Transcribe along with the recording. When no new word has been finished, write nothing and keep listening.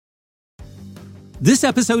This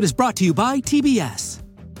episode is brought to you by TBS.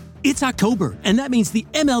 It's October, and that means the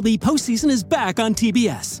MLB postseason is back on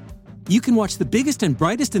TBS. You can watch the biggest and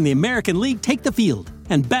brightest in the American League take the field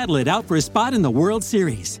and battle it out for a spot in the World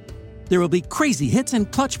Series. There will be crazy hits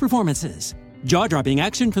and clutch performances, jaw-dropping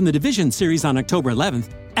action from the Division Series on October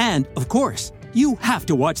 11th, and, of course, you have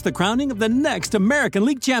to watch the crowning of the next American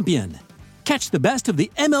League champion. Catch the best of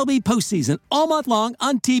the MLB postseason all month long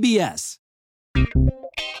on TBS.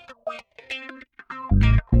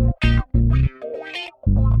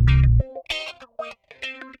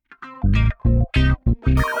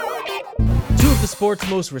 Two of the sport's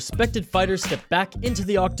most respected fighters step back into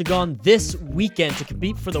the octagon this weekend to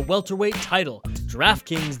compete for the welterweight title.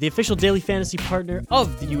 DraftKings, the official daily fantasy partner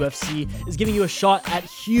of the UFC, is giving you a shot at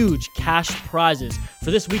huge cash prizes.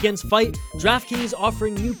 For this weekend's fight, DraftKings is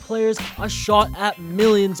offering new players a shot at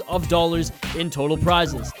millions of dollars in total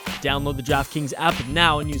prizes. Download the DraftKings app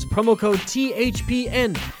now and use promo code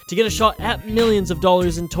THPN to get a shot at millions of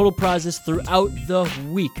dollars in total prizes throughout the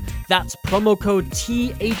week. That's promo code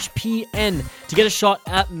THPN to get a shot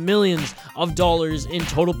at millions of dollars in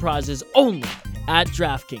total prizes only at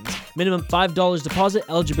DraftKings. Minimum $5 deposit.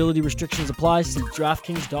 Eligibility restrictions apply. See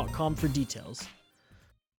DraftKings.com for details.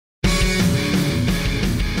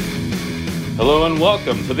 Hello and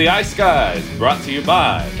welcome to the Ice Guys, brought to you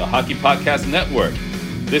by the Hockey Podcast Network.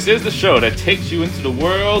 This is the show that takes you into the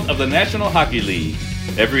world of the National Hockey League.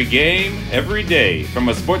 Every game, every day, from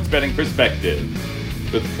a sports betting perspective.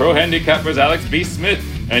 With pro handicappers Alex B. Smith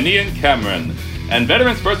and Ian Cameron, and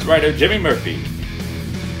veteran sports writer Jimmy Murphy.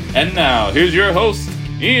 And now, here's your host,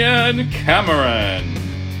 Ian Cameron.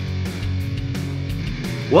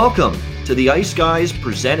 Welcome to the Ice Guys,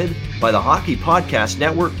 presented by the Hockey Podcast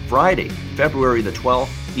Network. Friday, February the 12th.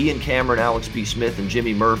 Ian Cameron, Alex B. Smith, and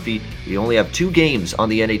Jimmy Murphy. We only have two games on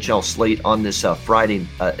the NHL slate on this Friday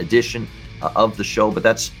edition of the show, but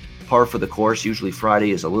that's par for the course. Usually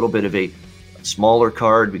Friday is a little bit of a smaller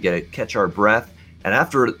card. We get to catch our breath. And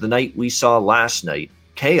after the night we saw last night,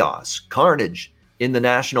 chaos, carnage in the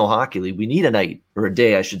National Hockey League, we need a night, or a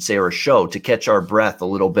day, I should say, or a show to catch our breath a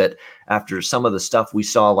little bit after some of the stuff we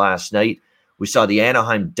saw last night. We saw the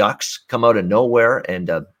Anaheim Ducks come out of nowhere and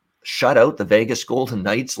shut out the Vegas Golden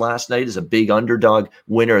Knights last night as a big underdog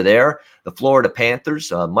winner there. The Florida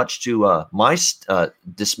Panthers, much to my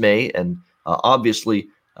dismay and obviously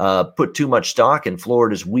put too much stock in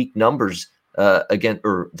Florida's weak numbers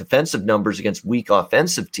defensive numbers against weak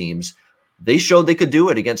offensive teams. They showed they could do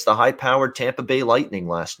it against the high-powered Tampa Bay Lightning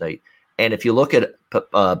last night. And if you look at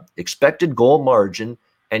expected goal margin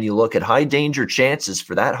and you look at high danger chances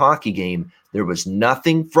for that hockey game, there was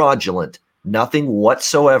nothing fraudulent, nothing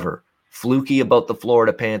whatsoever fluky about the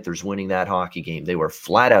Florida Panthers winning that hockey game. They were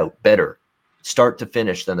flat out better start to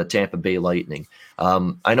finish than the Tampa Bay Lightning.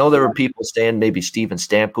 I know there were people saying maybe Steven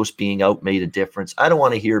Stamkos being out made a difference. I don't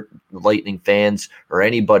want to hear Lightning fans or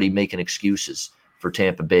anybody making excuses for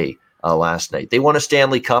Tampa Bay last night. They won a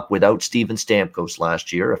Stanley Cup without Steven Stamkos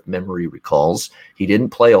last year, if memory recalls. He didn't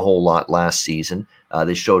play a whole lot last season.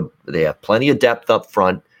 They showed they have plenty of depth up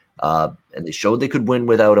front, and they showed they could win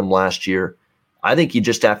without him last year. I think you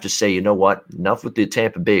just have to say, you know what, enough with the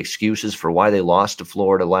Tampa Bay excuses for why they lost to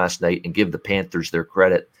Florida last night, and give the Panthers their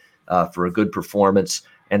credit for a good performance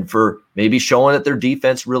and for maybe showing that their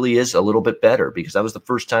defense really is a little bit better, because that was the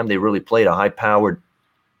first time they really played a high-powered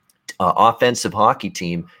offensive hockey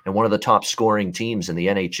team and one of the top scoring teams in the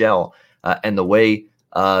NHL. And the way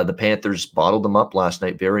the Panthers bottled them up last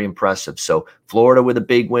night, very impressive. So Florida with a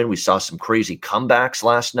big win. We saw some crazy comebacks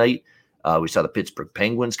last night. We saw the Pittsburgh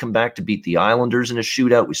Penguins come back to beat the Islanders in a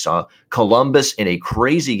shootout. We saw Columbus in a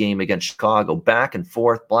crazy game against Chicago, back and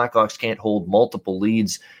forth. Blackhawks can't hold multiple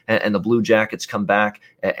leads, and the Blue Jackets come back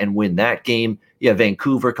and win that game. Yeah,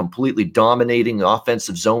 Vancouver completely dominating the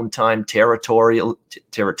offensive zone time,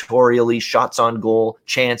 territorially, shots on goal,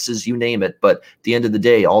 chances, you name it. But at the end of the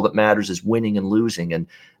day, all that matters is winning and losing. And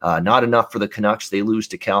not enough for the Canucks. They lose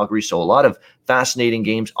to Calgary. So a lot of fascinating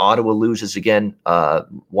games. Ottawa loses again.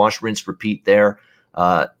 Wash, rinse, repeat there.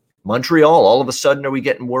 Montreal, all of a sudden, are we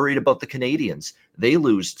getting worried about the Canadiens? They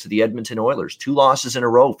lose to the Edmonton Oilers. 2 losses in a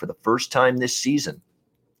row for the first time this season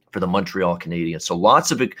for the Montreal Canadiens. So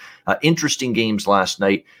lots of interesting games last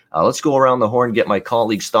night. Let's go around the horn, get my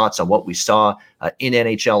colleagues' thoughts on what we saw in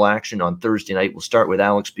NHL action on Thursday night. We'll start with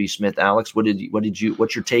Alex B. Smith. Alex, what's your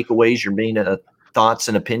takeaways, your main thoughts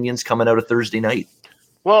and opinions coming out of Thursday night?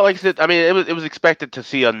 Well, like I said, I mean, it was expected to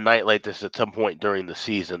see a night like this at some point during the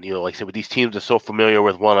season. You know, like I said, with these teams are so familiar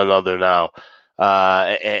with one another now,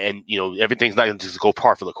 and you know, everything's not going to just go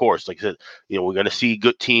par for the course. Like I said, you know, we're going to see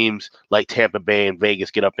good teams like Tampa Bay and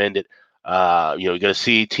Vegas get upended. You're going to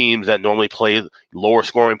see teams that normally play lower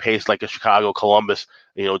scoring pace like a Chicago, Columbus,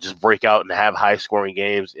 just break out and have high scoring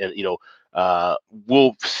games. And,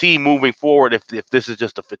 we'll see moving forward if this is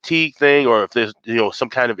just a fatigue thing or if there's, some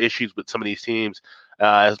kind of issues with some of these teams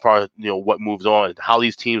as far as, what moves on, how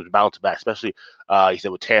these teams bounce back, especially, you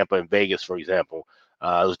said with Tampa and Vegas, for example.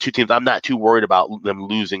 Those two teams, I'm not too worried about them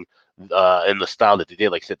losing in the style that they did.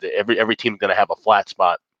 Like I said, every team's going to have a flat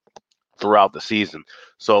spot throughout the season.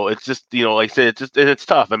 So it's just, like I said, it's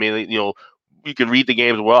tough. I mean, you can read the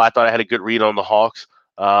games well. I thought I had a good read on the Hawks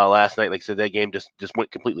last night. Like I said, that game just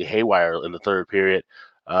went completely haywire in the third period.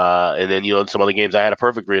 And then, some other games I had a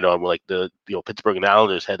perfect read on, like the Pittsburgh and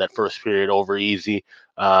Islanders had that first period over easy.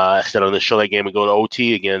 I said on the show that game would go to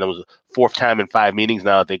OT again. That was the fourth time in 5 meetings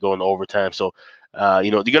now that they go into overtime. So,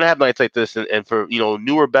 you're going to have nights like this. And for,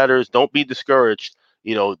 newer bettors, don't be discouraged.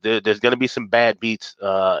 There's going to be some bad beats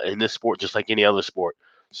in this sport, just like any other sport.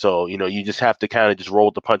 So, you just have to kind of just roll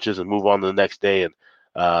with the punches and move on to the next day. And,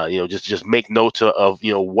 just make notes of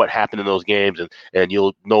what happened in those games, and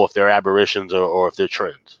you'll know if they're aberrations or if they're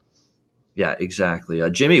trends. Yeah, exactly.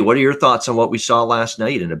 Jimmy, what are your thoughts on what we saw last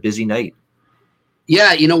night in a busy night?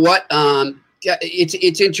 Yeah, you know what?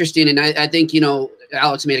 It's interesting, and I think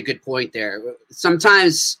Alex made a good point there.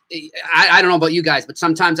 Sometimes I don't know about you guys, but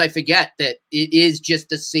sometimes I forget that it is just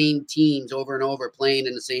the same teams over and over playing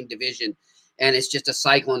in the same division, and it's just a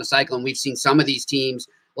cycle and a cycle. And we've seen some of these teams,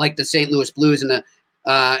 like the St. Louis Blues and the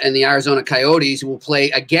Arizona Coyotes, who will play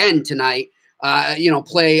again tonight.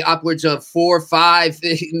 Play upwards of 4, 5,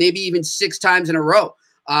 maybe even 6 times in a row.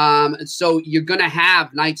 So you're going to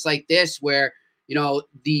have nights like this where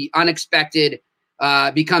the unexpected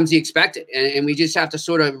becomes the expected, and we just have to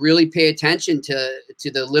sort of really pay attention to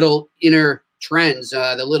the little inner trends,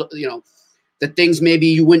 the things maybe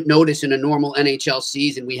you wouldn't notice in a normal NHL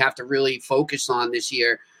season. We have to really focus on this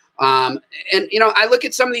year. I look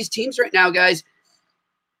at some of these teams right now, guys.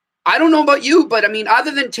 I don't know about you, but I mean,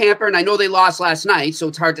 other than Tampa, and I know they lost last night, so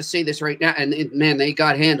it's hard to say this right now. And man, they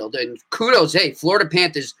got handled. And kudos, hey, Florida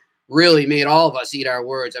Panthers really made all of us eat our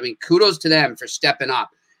words. I mean, kudos to them for stepping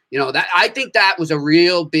up. That I think that was a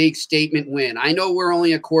real big statement win. I know we're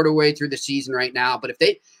only a quarter way through the season right now, but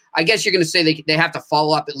I guess you're going to say they have to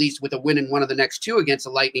follow up at least with a win in one of the next 2 against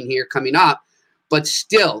the Lightning here coming up. But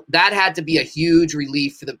still, that had to be a huge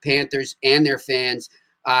relief for the Panthers and their fans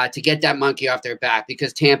to get that monkey off their back,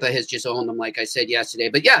 because Tampa has just owned them, like I said yesterday.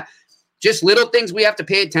 But yeah, just little things we have to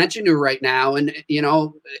pay attention to right now. And,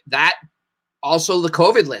 that also the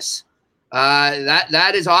COVID list.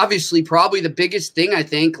 That is obviously probably the biggest thing, I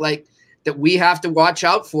think, like that we have to watch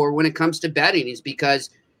out for when it comes to betting, is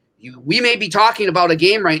because we may be talking about a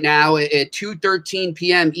game right now at 2:13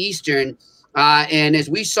 p.m. Eastern. And as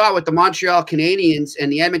we saw with the Montreal Canadiens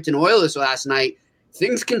and the Edmonton Oilers last night,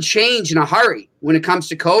 things can change in a hurry when it comes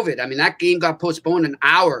to COVID. I mean, that game got postponed an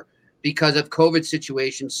hour because of COVID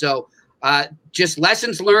situation. So just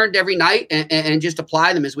lessons learned every night and just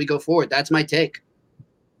apply them as we go forward. That's my take.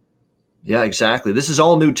 Yeah, exactly. This is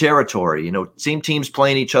all new territory. Same teams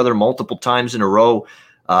playing each other multiple times in a row.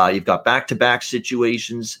 You've got back-to-back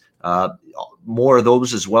situations, more of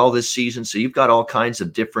those as well this season. So you've got all kinds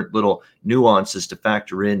of different little nuances to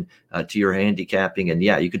factor in to your handicapping. And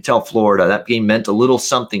yeah, you could tell Florida, that game meant a little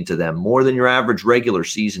something to them, more than your average regular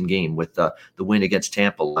season game with the win against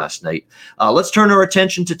Tampa last night. Let's turn our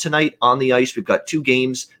attention to tonight on the ice. We've got 2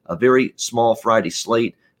 games, a very small Friday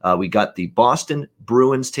slate. We got the Boston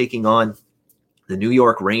Bruins taking on the New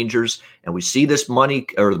York Rangers, and we see this money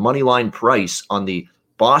line price on the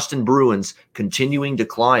Boston Bruins continuing to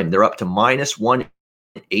climb. They're up to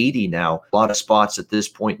 -180 now. A lot of spots at this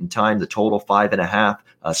point in time. The total 5.5,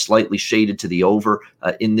 slightly shaded to the over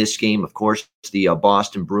in this game. Of course, the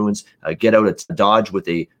Boston Bruins get out of Dodge with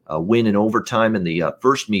a win in overtime in the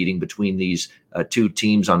first meeting between these 2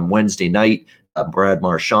 teams on Wednesday night. Brad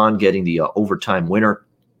Marchand getting the overtime winner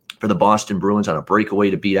for the Boston Bruins on a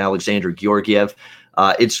breakaway to beat Alexander Georgiev.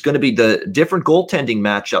 It's going to be the different goaltending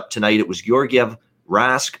matchup tonight. It was Georgiev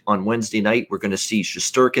Rask on Wednesday night. We're going to see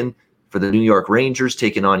Shesterkin for the New York Rangers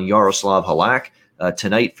taking on Yaroslav Halak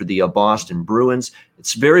tonight for the Boston Bruins.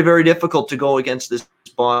 It's very, very difficult to go against this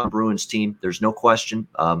Boston Bruins team. There's no question.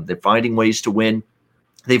 They're finding ways to win.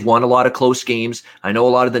 They've won a lot of close games. I know a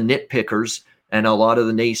lot of the nitpickers and a lot of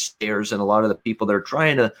the naysayers and a lot of the people that are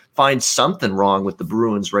trying to find something wrong with the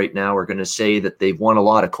Bruins right now are going to say that they've won a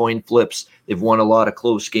lot of coin flips. They've won a lot of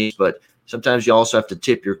close games, but sometimes you also have to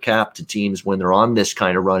tip your cap to teams when they're on this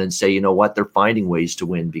kind of run and say, you know what, they're finding ways to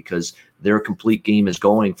win because their complete game is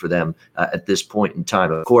going for them at this point in time.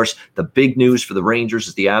 Of course, the big news for the Rangers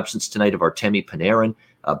is the absence tonight of Artemi Panarin.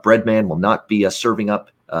 Breadman will not be serving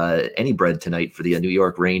up any bread tonight for the New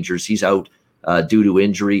York Rangers. He's out due to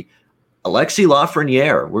injury. Alexis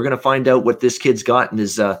Lafreniere, we're going to find out what this kid's got in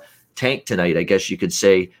his tank tonight, I guess you could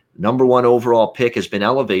say. Number 1 overall pick has been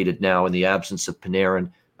elevated now in the absence of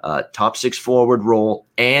Panarin. Top 6 forward role,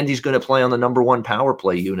 and he's going to play on the number 1 power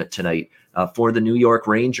play unit tonight for the New York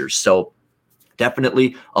Rangers. So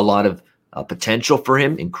definitely a lot of potential for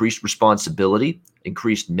him, increased responsibility,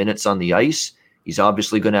 increased minutes on the ice. He's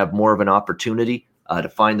obviously going to have more of an opportunity to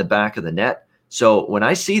find the back of the net. So when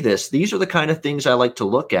I see this, these are the kind of things I like to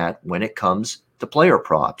look at when it comes to player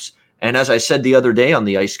props. And as I said the other day on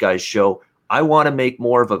the Ice Guys show, I want to make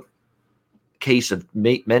more of a case of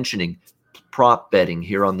mentioning prop betting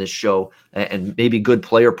here on this show and maybe good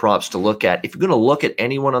player props to look at. If you're going to look at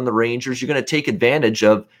anyone on the Rangers, you're going to take advantage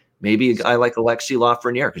of maybe a guy like Alexis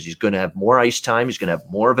Lafreniere because he's going to have more ice time. He's going to have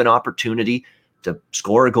more of an opportunity to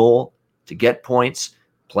score a goal, to get points,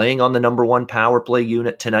 playing on the number 1 power play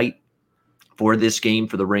unit tonight for this game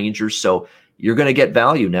for the Rangers. So you're going to get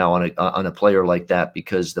value now on a player like that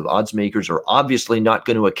because the odds makers are obviously not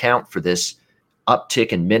going to account for this uptick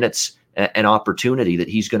in minutes and opportunity that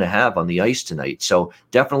he's going to have on the ice tonight. So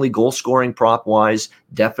definitely goal scoring prop wise,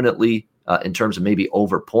 definitely in terms of maybe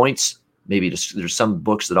over points, maybe there's some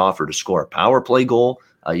books that offer to score a power play goal.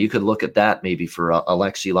 You could look at that maybe for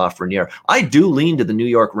Alexis Lafreniere. I do lean to the New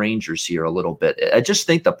York Rangers here a little bit. I just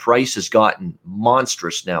think the price has gotten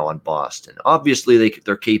monstrous now on Boston. Obviously,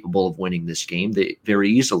 they're capable of winning this game. They very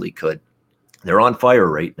easily could. They're on fire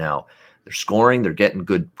right now. They're scoring. They're getting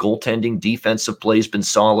good goaltending. Defensive play's been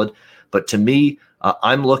solid. But to me,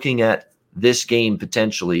 I'm looking at this game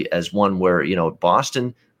potentially as one where,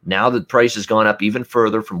 Boston, now the price has gone up even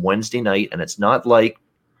further from Wednesday night, and it's not like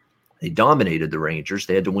they dominated the Rangers.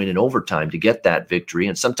 They had to win in overtime to get that victory.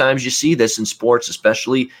 And sometimes you see this in sports,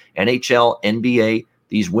 especially NHL, NBA,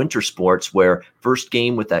 these winter sports where first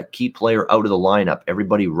game with that key player out of the lineup,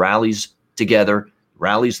 everybody rallies together,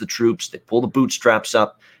 rallies the troops, they pull the bootstraps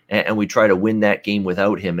up, and we try to win that game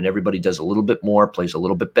without him. And everybody does a little bit more, plays a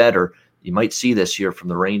little bit better. You might see this here from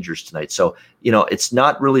the Rangers tonight. So, it's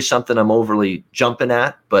not really something I'm overly jumping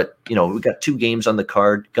at, but, we've got 2 games on the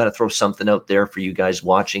card. Got to throw something out there for you guys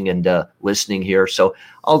watching and listening here. So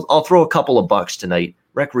I'll throw a couple of bucks tonight,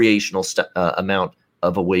 recreational amount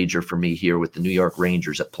of a wager for me here with the New York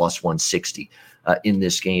Rangers at plus 160 in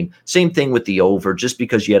this game. Same thing with the over, just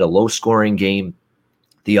because you had a low scoring game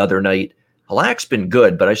the other night. Halak's been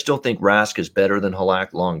good, but I still think Rask is better than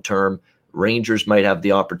Halak long-term. Rangers might have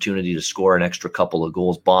the opportunity to score an extra couple of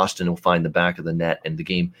goals. Boston will find the back of the net, and the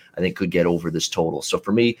game, I think, could get over this total. So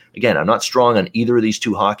for me, again, I'm not strong on either of these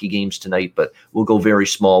 2 hockey games tonight, but we'll go very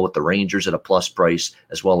small with the Rangers at a plus price,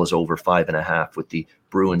 as well as over 5.5 with the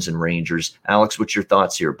Bruins and Rangers. Alex, what's your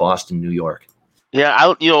thoughts here? Boston, New York.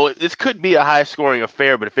 Yeah, this could be a high-scoring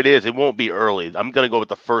affair, but if it is, it won't be early. I'm going to go with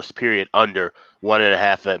the first period under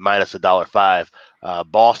 1.5 at minus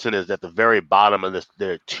 $1.05. Boston is at the very bottom of this.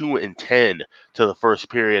 They're 2-10 to the first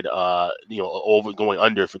period. Over going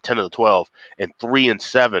under for 10 of the 12, and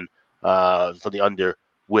 3-7 for the under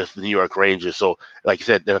with the New York Rangers. So, like you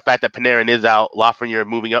said, the fact that Panarin is out, Lafreniere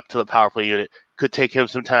moving up to the power play unit could take him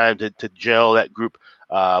some time to gel that group.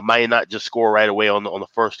 Might not just score right away on the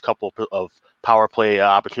first couple of power play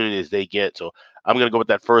opportunities they get. So I'm going to go with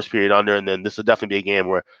that first period under, and then this will definitely be a game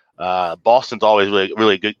where Boston's always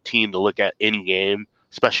really a good team to look at in game,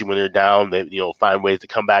 especially when they're down. They find ways to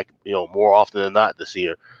come back more often than not this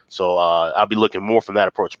year. So I'll be looking more from that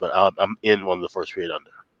approach, but I'm in on the first period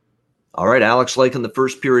under. All right, Alex Lake on the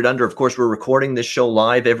first period under. Of course, we're recording this show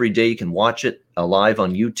live every day. You can watch it live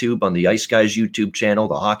on YouTube, on the Ice Guys YouTube channel,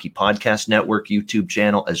 the Hockey Podcast Network YouTube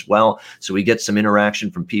channel as well. So we get some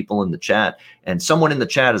interaction from people in the chat. And someone in the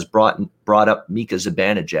chat has brought up Mika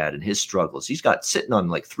Zibanejad and his struggles. He's got sitting on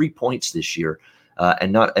like 3 points this year.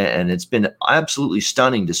 And it's been absolutely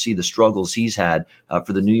stunning to see the struggles he's had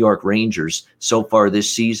for the New York Rangers so far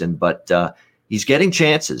this season. But he's getting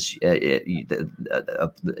chances.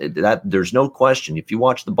 That there's no question. If you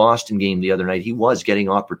watch the Boston game the other night, he was getting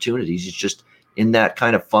opportunities. He's just in that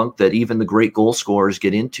kind of funk that even the great goal scorers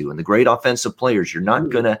get into, and the great offensive players. You're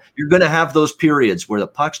gonna have those periods where the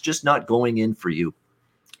puck's just not going in for you.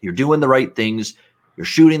 You're doing the right things. You're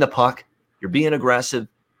shooting the puck. You're being aggressive.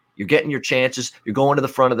 You're getting your chances. You're going to the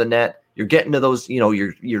front of the net. You're getting to those.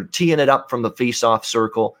 You're teeing it up from the face-off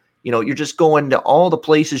circle. You're just going to all the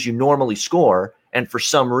places you normally score, and for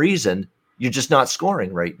some reason, you're just not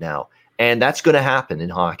scoring right now. And that's going to happen in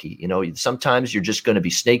hockey. Sometimes you're just going to be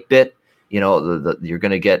snake bit. You're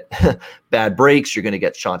going to get bad breaks. You're going to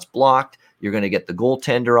get shots blocked. You're going to get the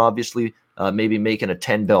goaltender, obviously, maybe making a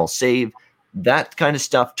 10-bell save. That kind of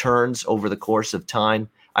stuff turns over the course of time.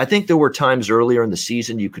 I think there were times earlier in the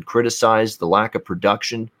season you could criticize the lack of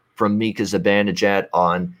production from Mika Zibanejad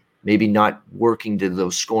on maybe not working to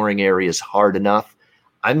those scoring areas hard enough.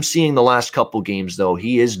 I'm seeing the last couple games, though,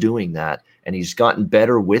 he is doing that, and he's gotten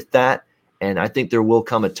better with that. And I think there will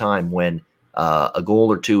come a time when a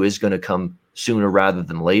goal or two is going to come sooner rather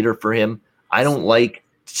than later for him. I don't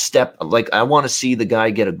I want to see the guy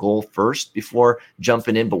get a goal first before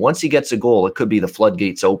jumping in. But once he gets a goal, it could be the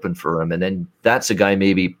floodgates open for him. And then that's a guy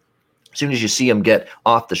maybe as soon as you see him get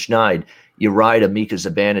off the schneid, you ride a Mika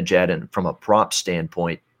Zibanejad, and from a prop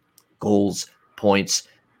standpoint, goals, points,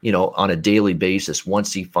 on a daily basis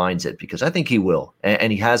once he finds it, because I think he will.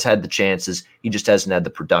 And he has had the chances. He just hasn't had the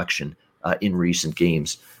production in recent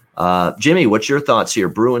games. Jimmy, what's your thoughts here?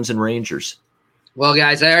 Bruins and Rangers. Well,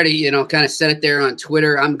 guys, I already, kind of said it there on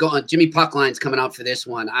Twitter. I'm going, Jimmy Puckline's coming out for this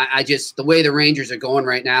one. I just, the way the Rangers are going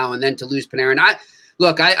right now, and then to lose Panarin.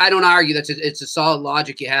 I don't argue that it's a solid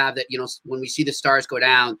logic you have that, when we see the Stars go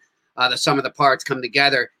down, the sum of the parts come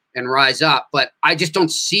together and rise up. But I just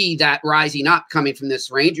don't see that rising up coming from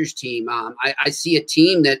this Rangers team. I see a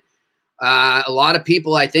team that a lot of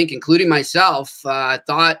people, I think, including myself,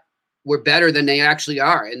 thought were better than they actually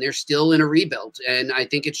are. And they're still in a rebuild. And I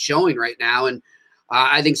think it's showing right now. And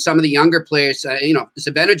I think some of the younger players,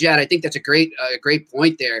 Zibanejad, I think that's a great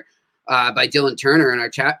point there by Dylan Turner in our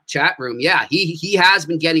chat room. Yeah, he has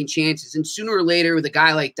been getting chances. And sooner or later with a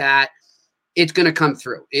guy like that, it's going to come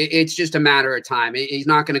through. It's just a matter of time. He's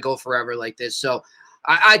not going to go forever like this. So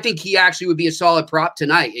I think he actually would be a solid prop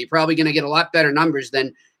tonight. You're probably going to get a lot better numbers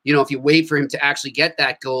than, if you wait for him to actually get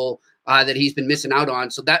that goal that he's been missing out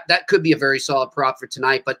on. So that could be a very solid prop for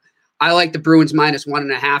tonight. But I like the Bruins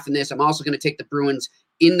 -1.5 in this. I'm also going to take the Bruins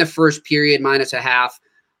in the first period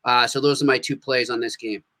 -0.5. So those are my two plays on this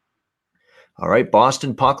game. All right.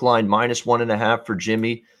 Boston puck line -1.5 for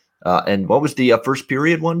Jimmy. And what was the first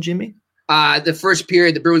period one, Jimmy? The first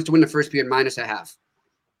period, the Bruins to win the first period -0.5.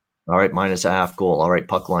 All right, -0.5 goal. All right,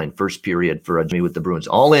 puck line, first period for Jimmy with the Bruins.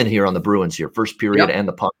 All in here on the Bruins here, first period and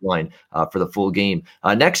the puck line for the full game.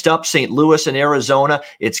 Next up, St. Louis and Arizona.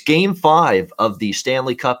 It's Game 5 of the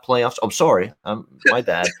Stanley Cup playoffs. Oh, sorry, my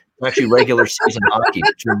bad. Actually, regular season hockey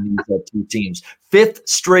between these two teams. 5th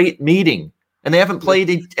straight meeting, and they haven't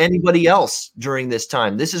played anybody else during this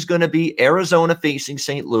time. This is going to be Arizona facing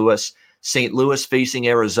St. Louis facing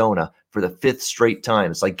Arizona for the 5th straight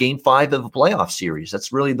time. It's like Game 5 of a playoff series.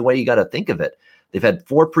 That's really the way you got to think of it. They've had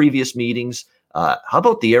 4 previous meetings. How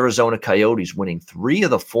about the Arizona Coyotes winning 3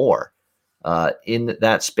 of the 4 in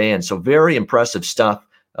that span? So very impressive stuff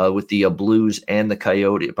with the Blues and the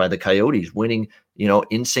Coyotes winning,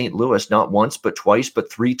 in St. Louis, not once, but twice,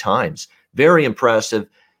 but 3 times. Very impressive.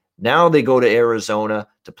 Now they go to Arizona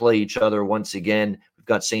to play each other once again. We've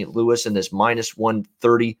got St. Louis in this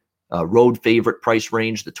 -130 road favorite price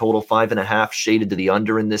range, the total 5.5 shaded to the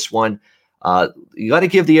under in this one. You got to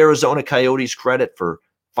give the Arizona Coyotes credit for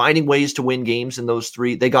finding ways to win games in those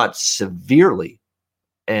 3. They got severely,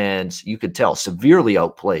 and you could tell, severely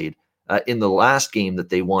outplayed in the last game that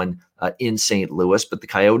they won in St. Louis, but the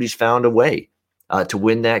Coyotes found a way to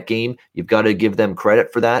win that game. You've got to give them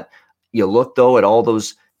credit for that. You look, though, at all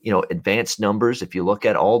those, advanced numbers. If you look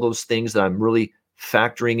at all those things that I'm really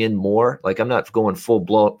factoring in more, like I'm not going full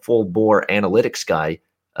bore analytics guy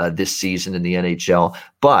this season in the NHL,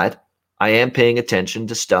 but I am paying attention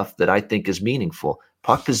to stuff that I think is meaningful.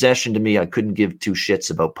 Puck possession, to me, I couldn't give 2 shits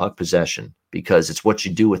about puck possession because it's what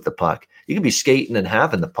you do with the puck. You can be skating and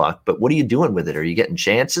having the puck, but what are you doing with it? Are you getting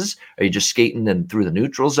chances? Are you just skating and through the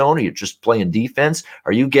neutral zone? Are you just playing defense?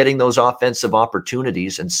 Are you getting those offensive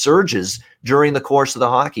opportunities and surges during the course of the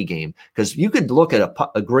hockey game? Because you could look at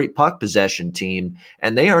a great puck possession team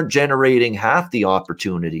and they aren't generating half the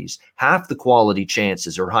opportunities, half the quality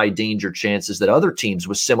chances or high danger chances that other teams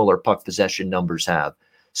with similar puck possession numbers have.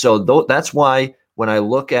 So that's why when I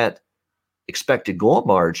look at expected goal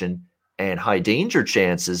margin and high danger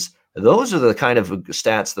chances, those are the kind of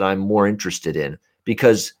stats that I'm more interested in,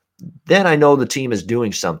 because then I know the team is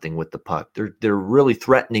doing something with the puck. They're really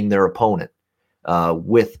threatening their opponent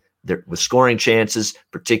with scoring chances,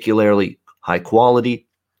 particularly high quality,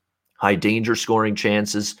 high danger scoring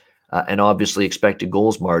chances, and obviously expected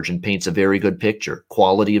goals margin paints a very good picture.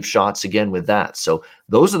 Quality of shots again with that. So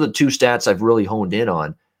those are the 2 stats I've really honed in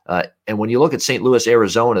on. And when you look at St. Louis,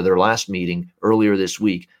 Arizona, their last meeting earlier this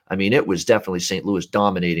week, I mean, it was definitely St. Louis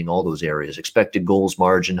dominating all those areas. Expected goals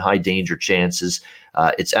margin, high danger chances.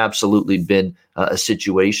 It's absolutely been a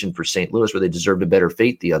situation for St. Louis where they deserved a better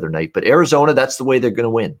fate the other night. But Arizona, that's the way they're going to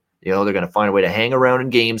win. They're going to find a way to hang around in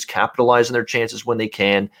games, capitalize on their chances when they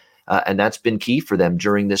can. And that's been key for them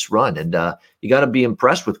during this run. And you got to be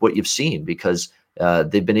impressed with what you've seen, because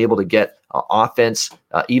They've been able to get offense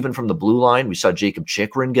even from the blue line. We saw Jacob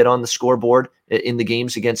Chikrin get on the scoreboard in the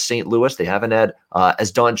games against St. Louis. They haven't had,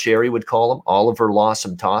 as Don Cherry would call him, Oliver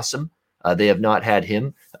Lawsome Tossum. They have not had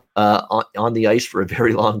him on the ice for a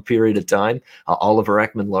very long period of time. Oliver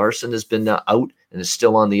Ekman-Larsson has been out and is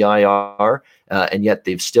still on the IR, and yet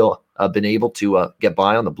they've still been able to get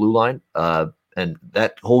by on the blue line. And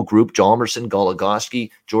that whole group, Hjalmarsson,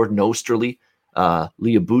 Goligoski, Jordan Osterley,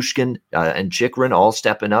 Leah Bushkin, and Chikrin all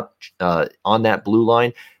stepping up on that blue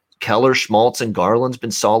line. Keller, Schmaltz, and Garland's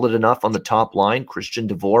been solid enough on the top line. Christian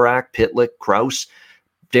Dvorak, Pitlick, Krause.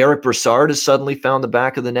 Derek Brassard has suddenly found the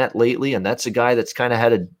back of the net lately, and that's a guy that's kind of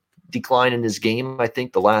had a decline in his game, I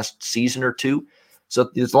think, the last season or two. So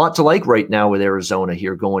there's a lot to like right now with Arizona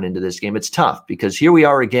here going into this game. It's tough because here we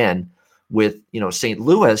are again with, St.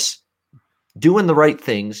 Louis doing the right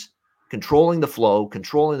things, controlling the flow,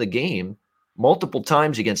 controlling the game multiple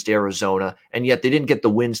times against Arizona, and yet they didn't get the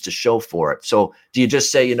wins to show for it. So do you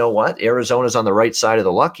just say, you know what, Arizona's on the right side of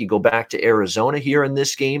the luck, you go back to Arizona here in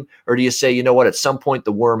this game? Or do you say, you know what, at some point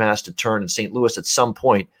the worm has to turn and St. Louis at some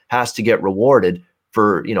point has to get rewarded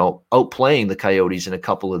for, outplaying the Coyotes in a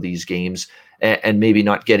couple of these games and maybe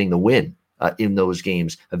not getting the win in those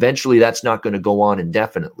games? Eventually that's not going to go on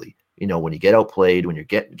indefinitely. When you get outplayed, when you're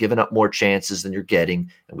giving up more chances than you're getting.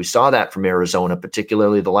 And we saw that from Arizona,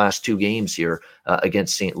 particularly the last two games here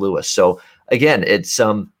against St. Louis. So again, and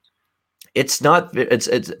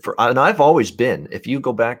I've always been, if you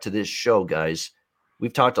go back to this show, guys,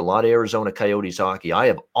 we've talked a lot of Arizona Coyotes hockey. I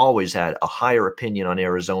have always had a higher opinion on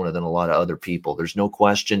Arizona than a lot of other people. There's no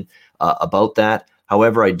question about that.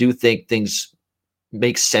 However, I do think things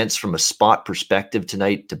makes sense from a spot perspective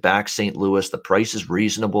tonight to back St. Louis. The price is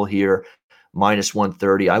reasonable here,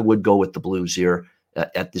 -130. I would go with the Blues here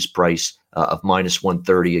at this price of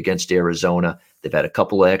 -130 against Arizona. They've had a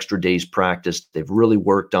couple of extra days practice. They've really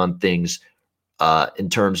worked on things in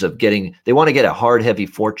terms of they want to get a hard, heavy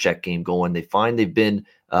forecheck game going. They find they've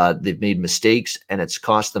made mistakes, and it's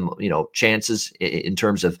cost them, chances in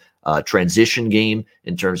terms of transition game,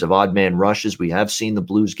 in terms of odd man rushes. We have seen the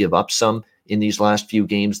Blues give up some in these last few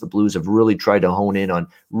games. The Blues have really tried to hone in on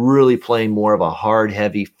really playing more of a hard,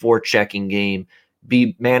 heavy forechecking game,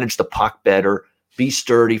 manage the puck better, be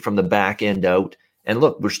sturdy from the back end out. And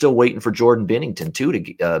look, we're still waiting for Jordan Binnington too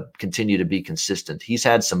to continue to be consistent. He's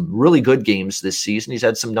had some really good games this season. He's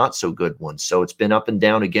had some not so good ones. So it's been up and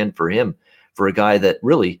down again for him, for a guy that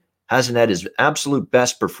really hasn't had his absolute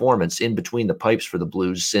best performance in between the pipes for the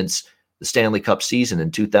Blues since the Stanley Cup season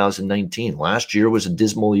in 2019. Last year was a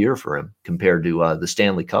dismal year for him compared to the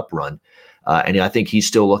Stanley Cup run. And I think he's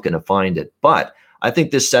still looking to find it. But I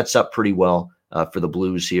think this sets up pretty well for the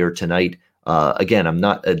Blues here tonight. Again, I'm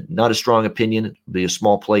not a strong opinion. It'll be a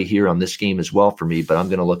small play here on this game as well for me, but I'm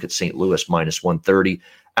going to look at St. Louis -130.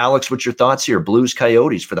 Alex, what's your thoughts here? Blues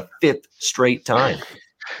Coyotes for the 5th straight time.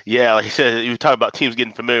 Yeah, like you said, you talk about teams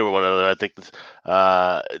getting familiar with one another. I think that's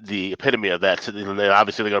the epitome of that. So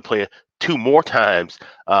obviously they're going to play 2 more times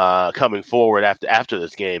coming forward after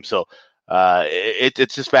this game. So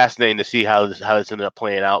it's just fascinating to see how this ended up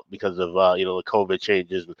playing out because of the COVID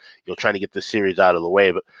changes and trying to get this series out of the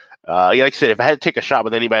way. But like I said, if I had to take a shot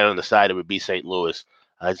with anybody on the side, it would be St. Louis.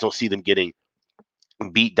 I just don't see them getting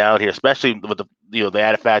beat down here, especially with the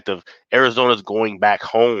added fact of Arizona's going back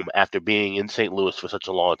home after being in St. Louis for such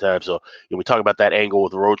a long time. So we talk about that angle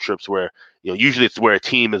with road trips where usually it's where a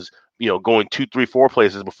team is going 2, 3, 4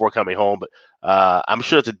 places before coming home. But I'm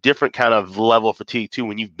sure it's a different kind of level of fatigue too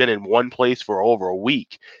when you've been in one place for over a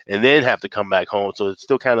week and then have to come back home. So it's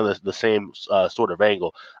still kind of the same sort of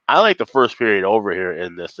angle. I like the first period over here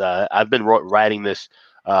in this. I've been riding this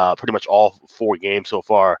pretty much all 4 games so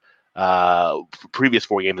far. Previous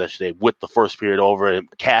 4 games, I should say, with the first period over, and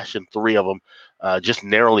cash in 3 of them. Just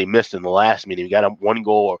narrowly missed in the last meeting. We got a 1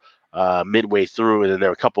 goal midway through, and then there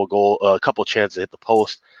were a couple chances to hit the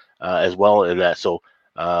post as well in that. So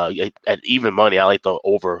at even money, I like the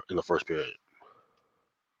over in the first period.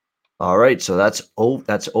 All right, so that's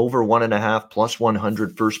over 1.5 plus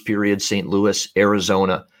 100 first period. St. Louis,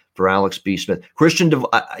 Arizona. For Alex B. Smith.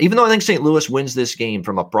 Even though I think St. Louis wins this game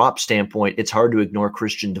from a prop standpoint, it's hard to ignore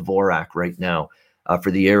Christian Dvorak right now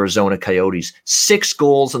for the Arizona Coyotes. 6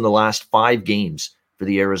 goals in the last 5 games for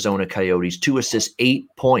the Arizona Coyotes. 2 assists, 8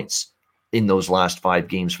 points in those last 5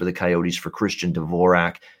 games for the Coyotes for Christian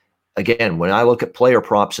Dvorak. Again, when I look at player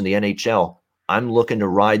props in the NHL, I'm looking to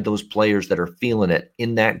ride those players that are feeling it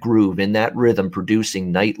in that groove, in that rhythm,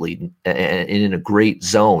 producing nightly and in a great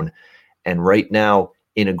zone. And right now,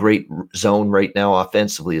 in a great zone right now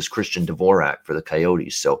offensively is Christian Dvorak for the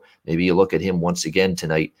Coyotes. So maybe you look at him once again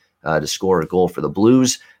tonight to score a goal for the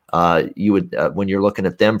Blues. you would when you're looking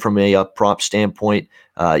at them from a prop standpoint,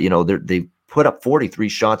 they put up 43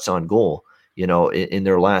 shots on goal, in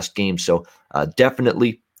their last game. So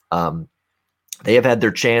definitely they have had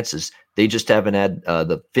their chances. They just haven't had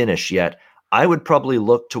the finish yet. I would probably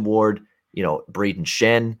look toward, Braden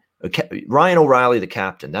Shen, Ryan O'Reilly, the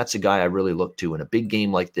captain. That's a guy I really look to in a big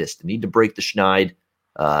game like this. They need to break the schneid.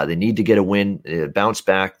 They need to get a win, bounce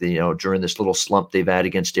back, during this little slump they've had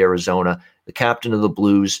against Arizona. The captain of the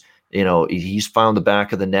Blues, he's found the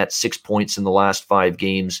back of the net, 6 points in the last 5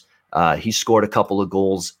 games. He scored a couple of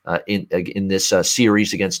goals in this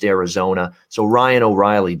series against Arizona. So Ryan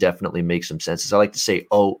O'Reilly definitely makes some sense. As I like to say,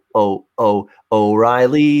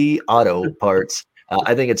 O'Reilly Auto Parts.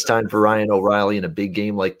 I think it's time for Ryan O'Reilly in a big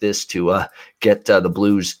game like this to get the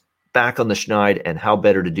Blues back on the schneid, and how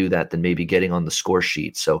better to do that than maybe getting on the score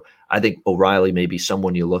sheet. So I think O'Reilly may be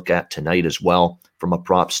someone you look at tonight as well from a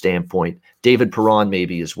prop standpoint. David Perron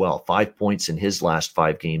maybe as well, 5 points in his last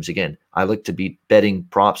 5 games. Again, I like to be betting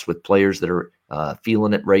props with players that are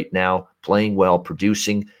feeling it right now, playing well,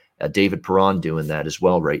 producing. David Perron doing that as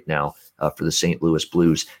well right now for the St. Louis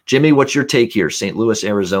Blues. Jimmy, what's your take here? St. Louis,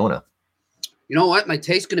 Arizona. You know what? My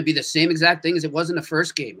take's going to be the same exact thing as it was in the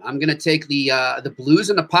first game. I'm going to take the Blues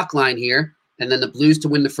and the puck line here, and then the Blues to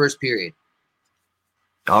win the first period.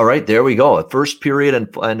 All right, there we go. A first period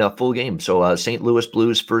and a full game. So St. Louis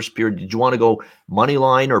Blues first period. Did you want to go money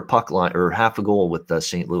line or puck line or half a goal with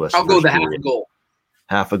St. Louis? I'll go the half a goal.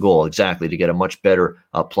 Half a goal, exactly, to get a much better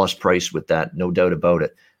plus price with that, no doubt about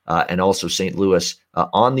it. And also St. Louis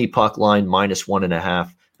on the puck line,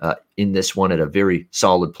 -1.5. In this one at a very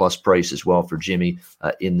solid plus price as well for Jimmy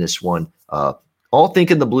in this one. All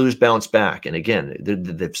thinking the Blues bounce back. And again,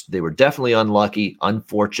 they were definitely unlucky,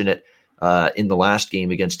 unfortunate in the last game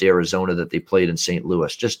against Arizona that they played in St.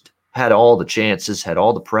 Louis. Just had all the chances, had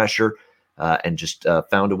all the pressure, and just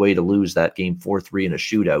found a way to lose that game 4-3 in a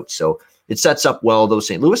shootout. So it sets up well, though.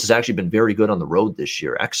 St. Louis has actually been very good on the road this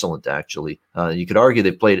year. Excellent, actually. You could argue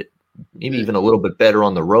they played it maybe even a little bit better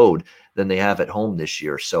on the road than they have at home this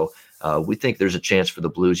year. So we think there's a chance for the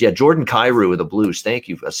Blues. Yeah, Jordan Kyrou of the Blues. Thank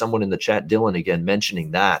you. Someone in the chat, Dylan, again,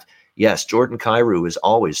 mentioning that. Yes, Jordan Kyrou is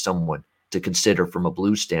always someone to consider from a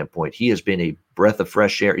Blues standpoint. He has been a breath of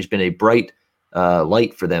fresh air. He's been a bright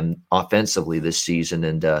light for them offensively this season.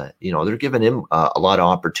 And, they're giving him a lot of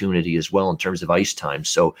opportunity as well in terms of ice time.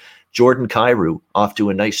 So Jordan Kyrou off to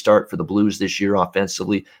a nice start for the Blues this year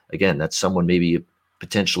offensively. Again, that's someone maybe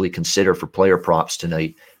potentially consider for player props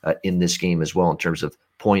tonight in this game as well in terms of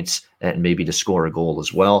points and maybe to score a goal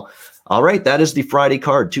as well. All right, that is the Friday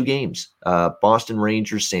card. 2 games, Boston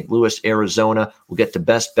Rangers, St. Louis, Arizona. We'll get to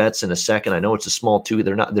best bets in a second. I know it's a small 2.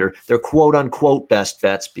 They're quote unquote best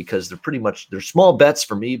bets because they're small bets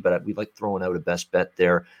for me, but we like throwing out a best bet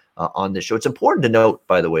there on this show. It's important to note,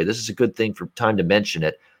 by the way, this is a good thing for time to mention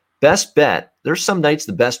it. Best bet, there's some nights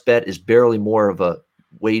the best bet is barely more of a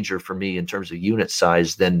wager for me in terms of unit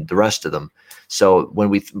size than the rest of them. So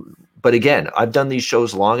but again, I've done these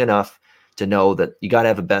shows long enough to know that you got to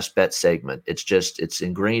have a best bet segment. It's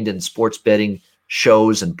ingrained in sports betting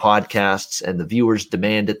shows and podcasts, and the viewers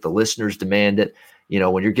demand it. The listeners demand it.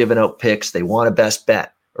 When you're giving out picks, they want a best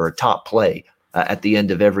bet or a top play at the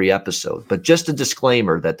end of every episode. But just a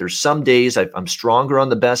disclaimer that there's some days I'm stronger on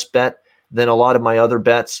the best bet than a lot of my other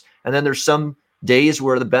bets. And then there's some days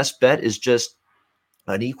where the best bet is just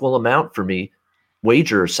an equal amount for me,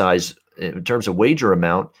 wager size in terms of wager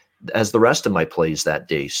amount, as the rest of my plays that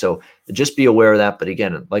day. So just be aware of that. But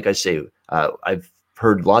again, like I say, I've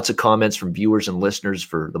heard lots of comments from viewers and listeners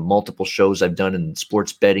for the multiple shows I've done in the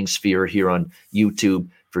sports betting sphere here on YouTube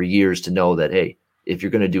for years to know that, hey, if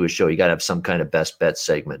you're going to do a show, you got to have some kind of best bet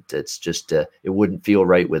segment. It's just, it wouldn't feel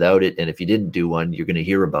right without it. And if you didn't do one, you're going to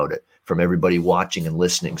hear about it from everybody watching and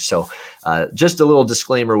listening. So just a little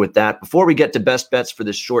disclaimer with that. Before we get to best bets for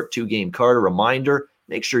this short 2-game card, a reminder,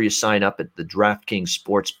 make sure you sign up at the DraftKings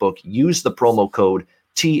Sportsbook. Use the promo code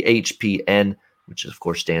THPN, which of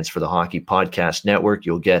course stands for the Hockey Podcast Network.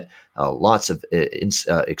 You'll get lots of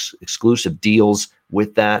exclusive deals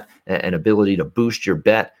with that and ability to boost your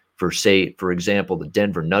bet for, say, for example, the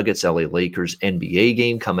Denver Nuggets, LA Lakers NBA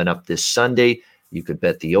game coming up this Sunday. You could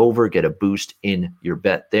bet the over, get a boost in your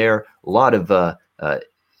bet there. A lot of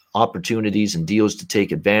opportunities and deals to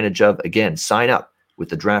take advantage of. Again, sign up with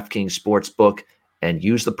the DraftKings Sportsbook and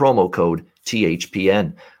use the promo code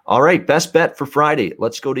THPN. All right, best bet for Friday.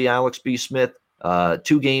 Let's go to Alex B. Smith.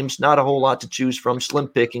 2 games, not a whole lot to choose from, slim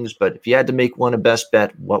pickings, but if you had to make one a best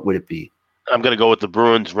bet, what would it be? I'm going to go with the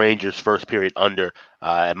Bruins Rangers first period under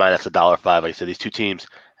at -$1.05. Like I said, these 2 teams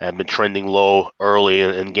have been trending low early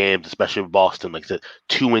in games, especially with Boston. Like I said,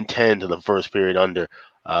 2-10 to the first period under.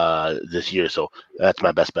 this year. So that's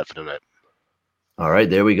my best bet for tonight. All right,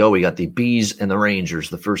 there we go. We got the Bees and the Rangers,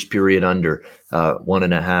 the first period under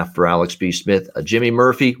 1.5 for Alex B. Smith. Jimmy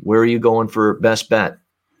Murphy, where are you going for best bet?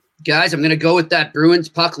 Guys, I'm going to go with that Bruins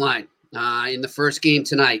puck line in the first game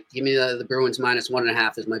tonight. Give me the Bruins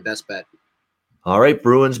 -1.5 is my best bet. All right,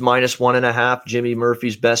 Bruins -1.5. Jimmy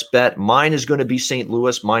Murphy's best bet. Mine is going to be St.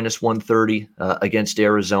 Louis -130 against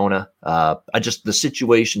Arizona. The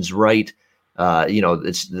situation's right.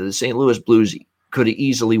 It's the St. Louis Blues could have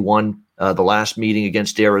easily won the last meeting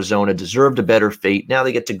against Arizona, deserved a better fate. Now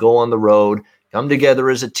they get to go on the road, come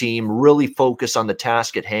together as a team, really focus on the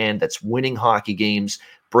task at hand. That's winning hockey games,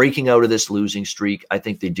 breaking out of this losing streak. I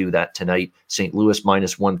think they do that tonight. St. Louis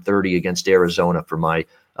 -130 against Arizona for my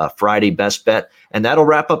Friday best bet. And that'll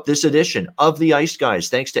wrap up this edition of the Ice Guys.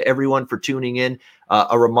 Thanks to everyone for tuning in.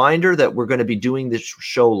 A reminder that we're going to be doing this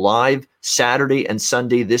show live Saturday and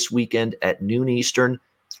Sunday this weekend at noon Eastern,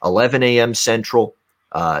 11 a.m. Central,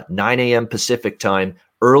 9 a.m. Pacific time.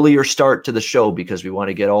 Earlier start to the show because we want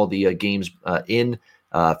to get all the games in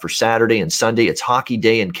for Saturday and Sunday. It's Hockey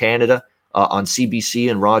Day in Canada on CBC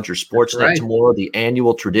and Rogers Sportsnet tomorrow, the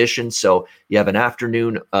annual tradition. So you have an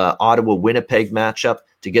afternoon Ottawa-Winnipeg matchup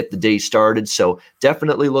to get the day started. So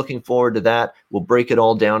definitely looking forward to that. We'll break it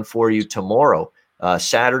all down for you tomorrow,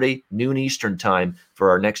 Saturday, noon Eastern time for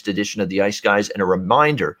our next edition of the Ice Guys. And a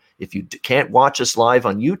reminder, if you can't watch us live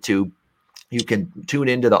on YouTube, you can tune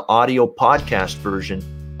into the audio podcast version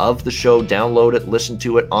of the show, download it, listen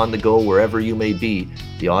to it on the go, wherever you may be,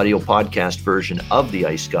 the audio podcast version of the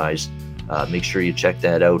Ice Guys. Make sure you check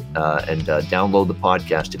that out and download the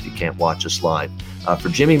podcast if you can't watch us live. For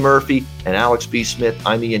Jimmy Murphy and Alex B. Smith,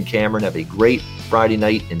 I'm Ian Cameron. Have a great Friday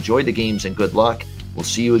night. Enjoy the games and good luck. We'll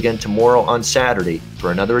see you again tomorrow on Saturday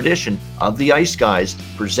for another edition of the Ice Guys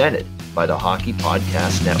presented by the Hockey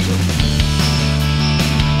Podcast Network.